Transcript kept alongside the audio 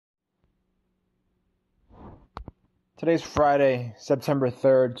Today's Friday, September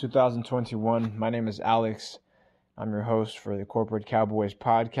 3rd, 2021. My name is Alex. I'm your host for the Corporate Cowboys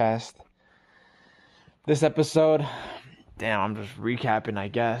podcast. This episode, I'm just recapping, I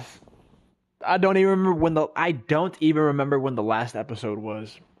guess. I don't even remember when the last episode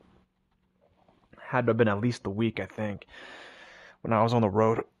was. Had to have been at least a week, I think, when I was on the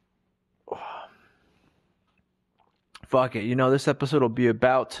road. Fuck it. This episode will be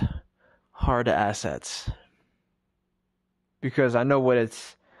about hard assets. Because I know what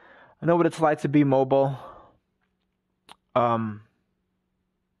it's like to be mobile. And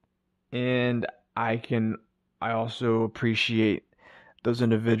I also appreciate those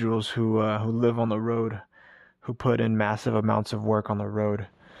individuals who live on the road, who put in massive amounts of work on the road,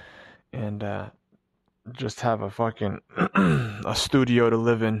 and just have a fucking a studio to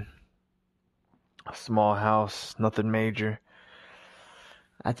live in, a small house, nothing major.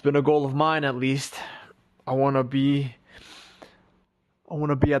 That's been a goal of mine, at least. I want to be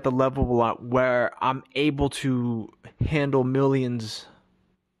at the level where I'm able to handle millions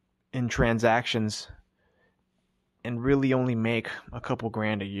in transactions and really only make a couple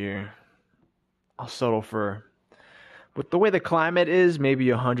grand a year. I'll settle for, with the way the climate is,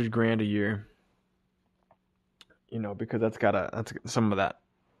 maybe 100 grand a year. Because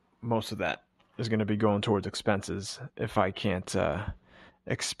most of that is going to be going towards expenses if I can't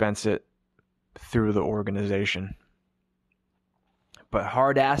expense it through the organization. But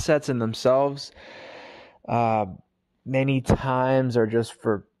hard assets in themselves, many times are just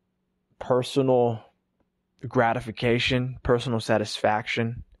for personal gratification, personal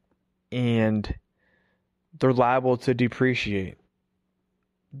satisfaction, and they're liable to depreciate.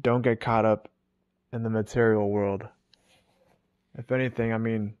 Don't get caught up in the material world. If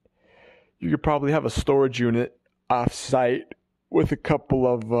anything, you could probably have a storage unit off-site with a couple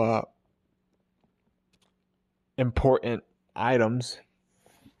of important items,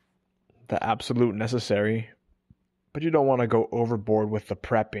 the absolute necessary, but you don't want to go overboard with the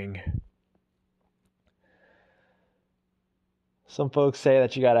prepping. Some folks say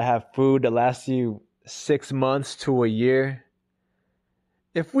that you got to have food that lasts you 6 months to a year.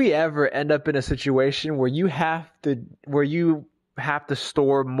 If we ever end up in a situation where you have to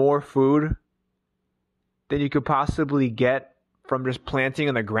store more food than you could possibly get from just planting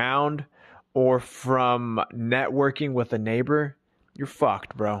in the ground or from networking with a neighbor, you're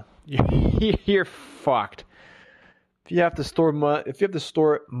fucked, bro. You're fucked. If you have to store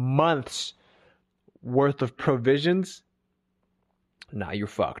months worth of provisions, you're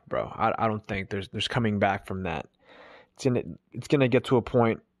fucked, bro. I don't think there's coming back from that. It's gonna get to a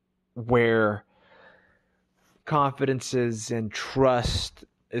point where confidences and trust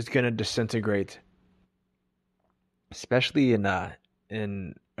is gonna disintegrate, especially in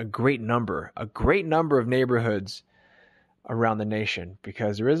a great number of neighborhoods around the nation,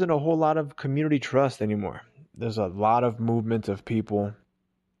 because there isn't a whole lot of community trust anymore. There's a lot of movement of people.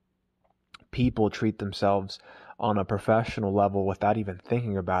 People treat themselves on a professional level without even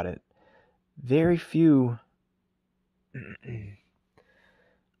thinking about it. Very few, a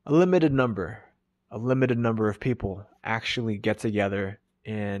limited number of people actually get together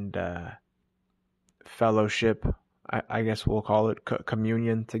and fellowship, I guess we'll call it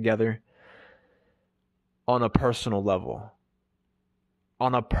communion together on a personal level.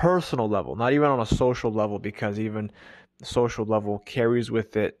 On a personal level, not even on a social level, because even the social level carries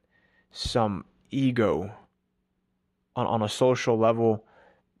with it some ego. On a social level,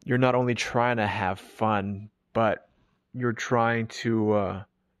 you're not only trying to have fun, but you're trying to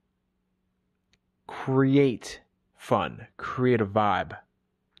create fun, create a vibe.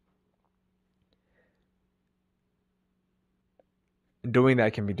 Doing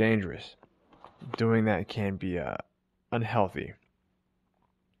that can be dangerous. Doing that can be unhealthy.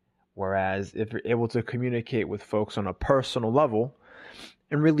 Whereas if you're able to communicate with folks on a personal level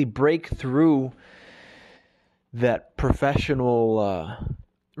and really break through that professional,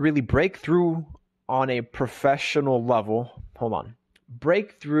 on a professional level,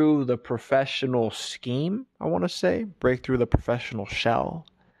 break through the professional scheme, I want to say, break through the professional shell,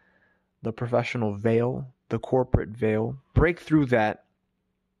 the professional veil, the corporate veil, break through that,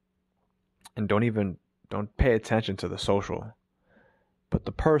 and don't pay attention to the social, but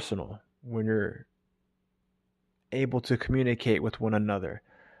the personal, when you're able to communicate with one another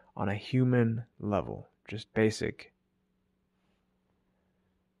on a human level, just basic.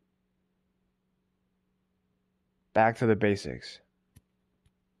 Back to the basics.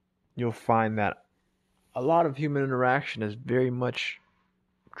 You'll find that a lot of human interaction is very much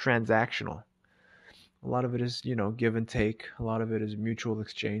transactional. A lot of it is, give and take. A lot of it is mutual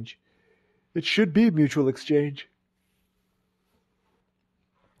exchange. It should be mutual exchange.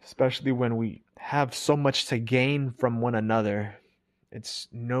 especially when we have so much to gain from one another. It's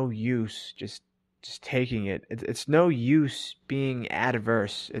no use just taking it. It's no use being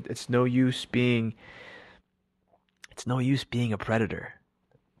adverse. It's no use being a predator.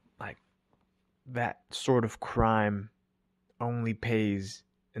 Like, that sort of crime only pays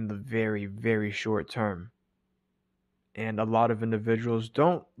in the very, very short term. And a lot of individuals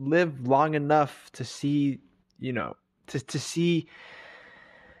don't live long enough to see, to see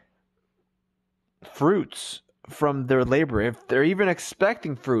fruits from their labor, if they're even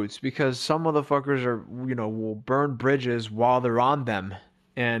expecting fruits, because some motherfuckers will burn bridges while they're on them.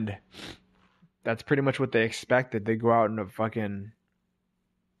 And that's pretty much what they expected. They go out in a fucking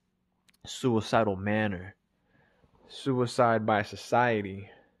suicidal manner. Suicide by society.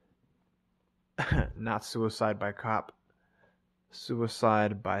 Not suicide by cop.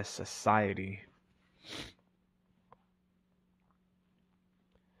 Suicide by society.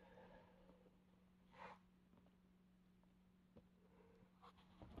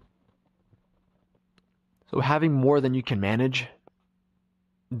 So having more than you can manage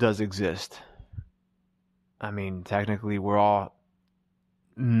does exist. I mean, technically, we're all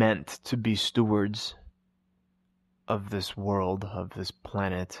meant to be stewards of this world, of this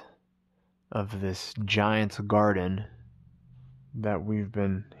planet, of this giant garden that we've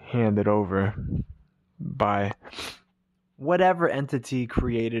been handed over by whatever entity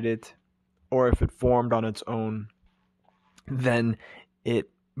created it, or if it formed on its own, then it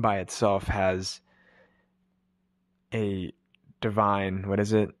by itself has a divine,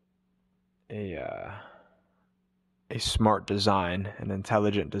 a smart design, an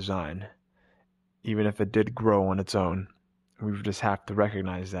intelligent design. Even if it did grow on its own, we just have to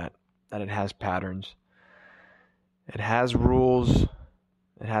recognize that it has patterns. It has rules.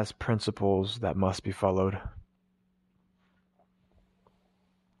 It has principles that must be followed.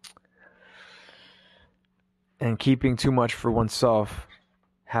 And keeping too much for oneself,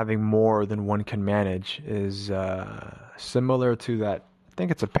 having more than one can manage, is similar to that. I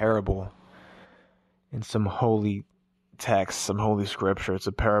think it's a parable in some holy text, some holy scripture. It's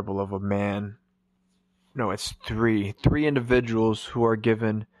a parable of a man. No, it's three individuals who are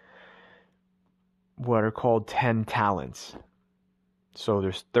given what are called 10 talents. So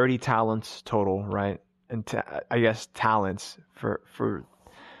there's 30 talents total, right? And I guess talents, for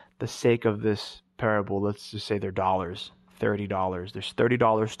the sake of this parable, let's just say they're dollars. $30. There's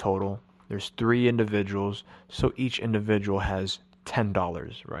 $30 total. There's 3 individuals, so each individual has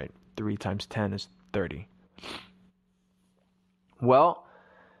 $10, right? 3 times 10 is 30. Well,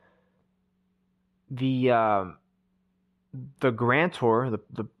 the grantor,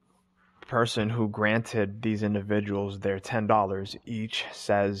 the person who granted these individuals their $10 each,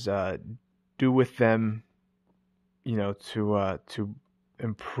 says, do with them, to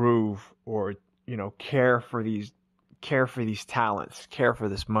improve, or care for these talents, care for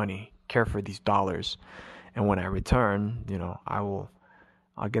this money, care for these dollars, and when I return, I'll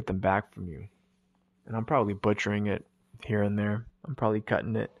get them back from you. And I'm probably butchering it here and there. I'm probably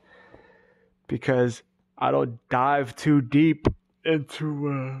cutting it because I don't dive too deep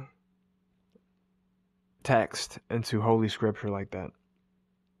into text, into holy scripture like that.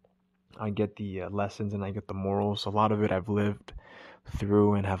 I get the lessons and I get the morals. A lot of it I've lived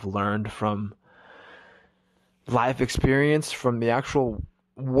through and have learned from life experience, from the actual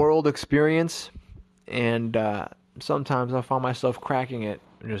world experience. And sometimes I find myself cracking it.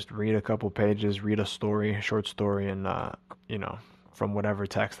 Just read a couple pages, read a short story, and from whatever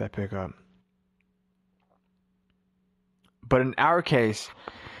text I pick up. But in our case,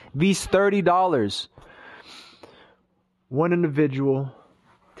 these $30, one individual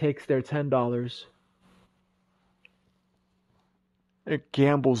takes their $10, it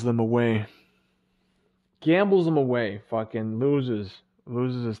gambles them away, fucking loses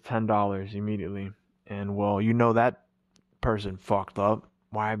his $10 immediately. And well, that person fucked up.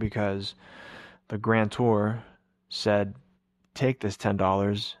 Why? Because the grantor said, take this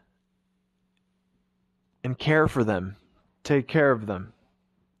 $10 and care for them. Take care of them.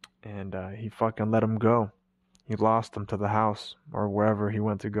 And he fucking let him go. He lost him to the house or wherever he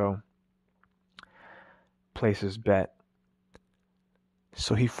went to go place his bet.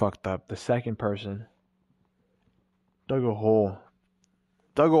 So he fucked up. The second person dug a hole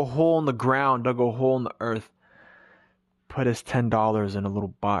in the ground, dug a hole in the earth, put his $10 in a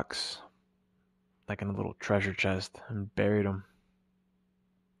little box, like in a little treasure chest, and buried him.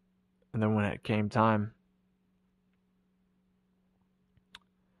 And then when it came time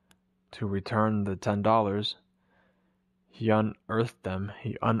to return the $10, he uncovered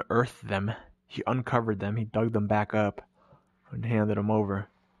them, he dug them back up and handed them over.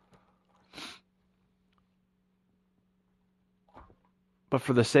 But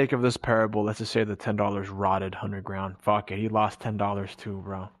for the sake of this parable, let's just say the $10 rotted underground. Fuck it, he lost $10 too,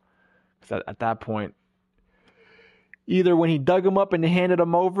 bro. At that point, either when he dug them up and handed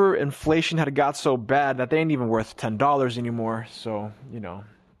them over, inflation had got so bad that they ain't even worth $10 anymore. So,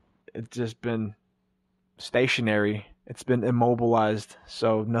 it's just been stationary. It's been immobilized.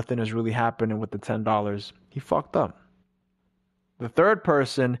 So nothing is really happening with the $10. He fucked up. The third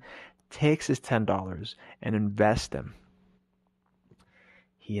person takes his $10 and invests them.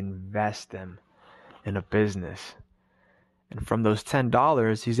 He invests them in a business. And from those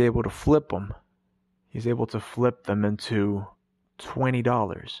 $10, he's able to flip them. He's able to flip them into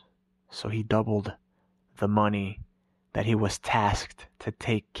 $20. So he doubled the money that he was tasked to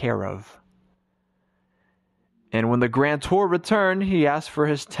take care of. And when the grantor returned, he asked for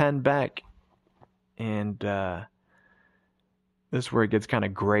his 10 back. And this is where it gets kind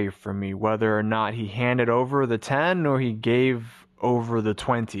of gray for me, whether or not he handed over the 10 or he gave over the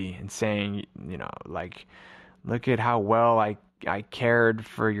 20 and saying, look at how well I cared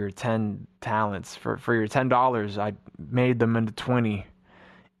for your 10 talents. For your $10, I made them into 20.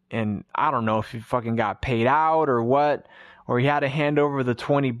 And I don't know if he fucking got paid out or what, or he had to hand over the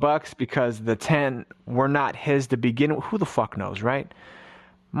 $20 because the 10 were not his to begin with. Who the fuck knows, right?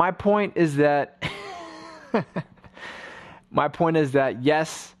 My point is that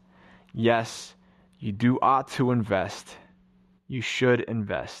yes, you do ought to invest. You should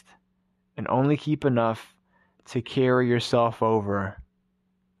invest, and only keep enough to carry yourself over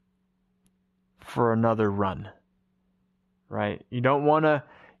for another run, right? You don't want to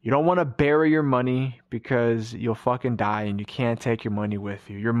bury your money because you'll fucking die and you can't take your money with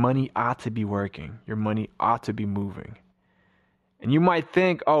you. Your money ought to be working. Your money ought to be moving. And you might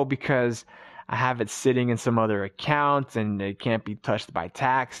think, because I have it sitting in some other account and it can't be touched by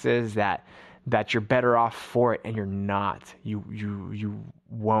taxes, that you're better off for it, and you're not. You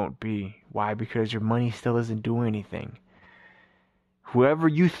won't be. Why? Because your money still isn't doing anything. Whoever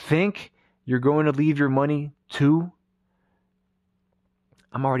you think you're going to leave your money to,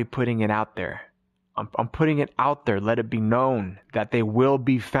 I'm already putting it out there. I'm putting it out there. Let it be known that they will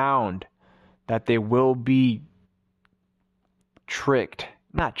be found, that they will be tricked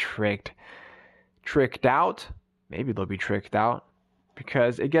out. Maybe they'll be tricked out.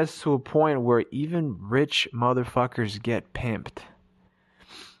 Because it gets to a point where even rich motherfuckers get pimped.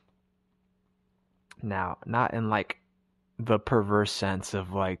 Now, not in the perverse sense of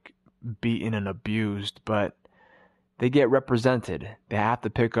beaten and abused, but they get represented. They have to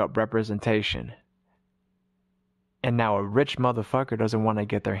pick up representation. And now a rich motherfucker doesn't want to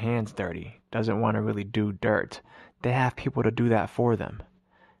get their hands dirty, doesn't want to really do dirt. They have people to do that for them.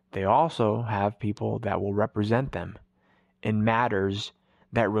 They also have people that will represent them in matters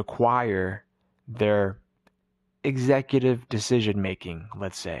that require their executive decision making,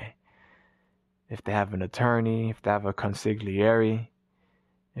 let's say. If they have an attorney, if they have a consigliere,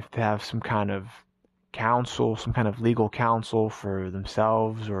 if they have some kind of counsel, some kind of legal counsel for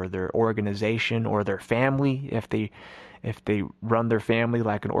themselves or their organization or their family, if they run their family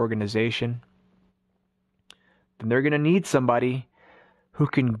like an organization, then they're going to need somebody who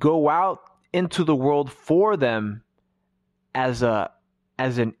can go out into the world for them as an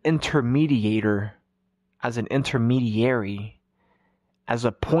intermediator, as an intermediary, as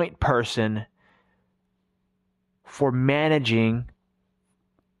a point person for managing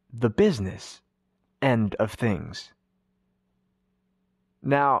the business end of things.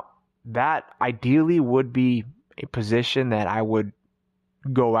 Now, that ideally would be a position that I would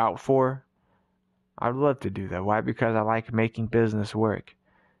go out for. I'd love to do that. Why? Because I like making business work.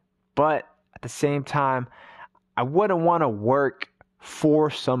 But at the same time, I wouldn't want to work for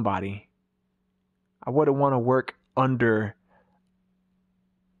somebody. I wouldn't want to work under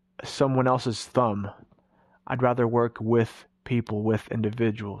someone else's thumb. I'd rather work with people, with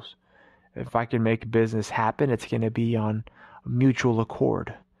individuals. If I can make business happen, it's going to be on mutual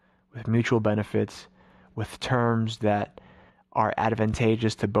accord, with mutual benefits, with terms that are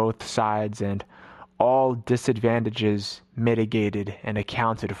advantageous to both sides and all disadvantages mitigated and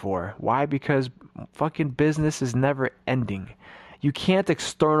accounted for. Why? Because fucking business is never ending. You can't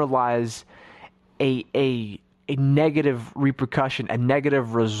externalize a negative repercussion, a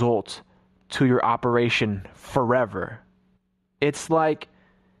negative result to your operation forever. It's like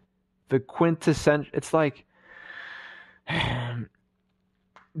the quintessential, it's like,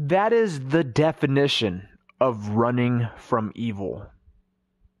 that is the definition of running from evil.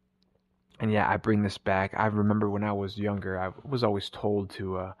 And yeah, I bring this back. I remember when I was younger, I was always told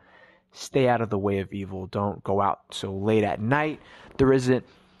to stay out of the way of evil. Don't go out so late at night. There isn't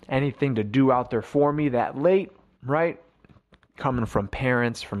anything to do out there for me that late, right? Coming from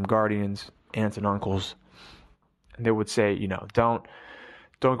parents, from guardians, aunts and uncles, and they would say, don't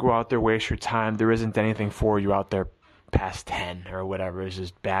go out there, waste your time. There isn't anything for you out there past 10 or whatever. It's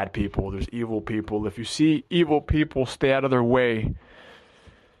just bad people. There's evil people. If you see evil people, stay out of their way.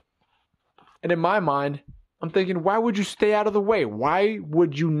 And in my mind, I'm thinking, why would you stay out of the way? Why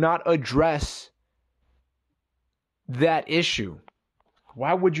would you not address that issue?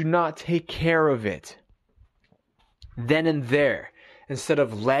 Why would you not take care of it then and there, instead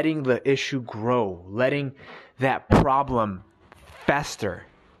of letting the issue grow, letting that problem fester?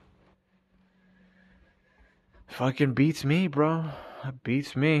 Fucking beats me, bro. It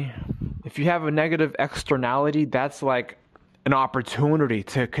beats me. If you have a negative externality, that's like an opportunity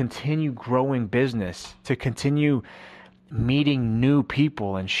to continue growing business, to continue meeting new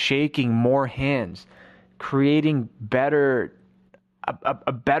people and shaking more hands, creating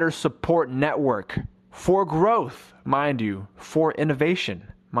a better support network for growth, mind you, for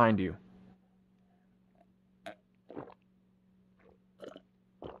innovation, mind you.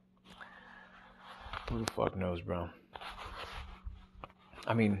 Who the fuck knows, bro?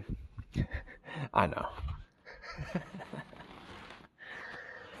 I mean, I know.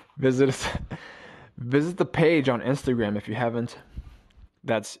 Visit the page on Instagram if you haven't.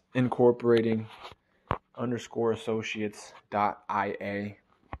 That's incorporating_associates.ia.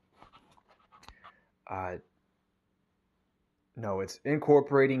 No, it's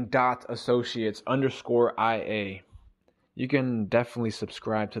incorporating.associates_ia. You can definitely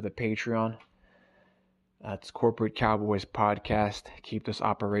subscribe to the Patreon. That's Corporate Cowboys Podcast. Keep this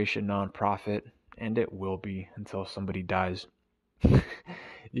operation nonprofit, and it will be until somebody dies.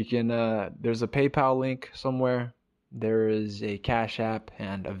 You can, there's a PayPal link somewhere. There is a Cash App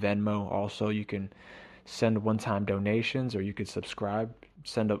and a Venmo. Also, you can send one-time donations, or you could subscribe,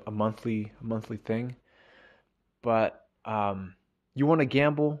 send a monthly thing. But you want to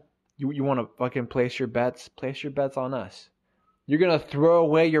gamble? You want to fucking place your bets? Place your bets on us. You're gonna throw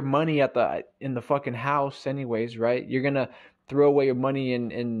away your money in the fucking house anyways, right? You're gonna throw away your money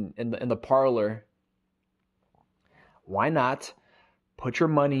in the parlor. Why not put your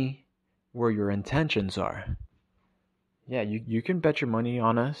money where your intentions are? Yeah, you can bet your money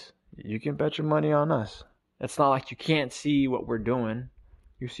on us. You can bet your money on us. It's not like you can't see what we're doing.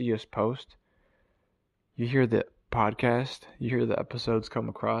 You see us post. You hear the podcast. You hear the episodes come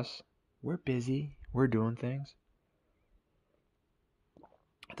across. We're busy. We're doing things.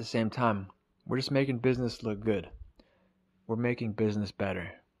 At the same time, we're just making business look good. We're making business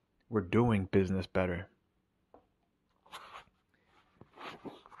better. We're doing business better.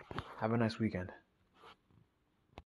 Have a nice weekend.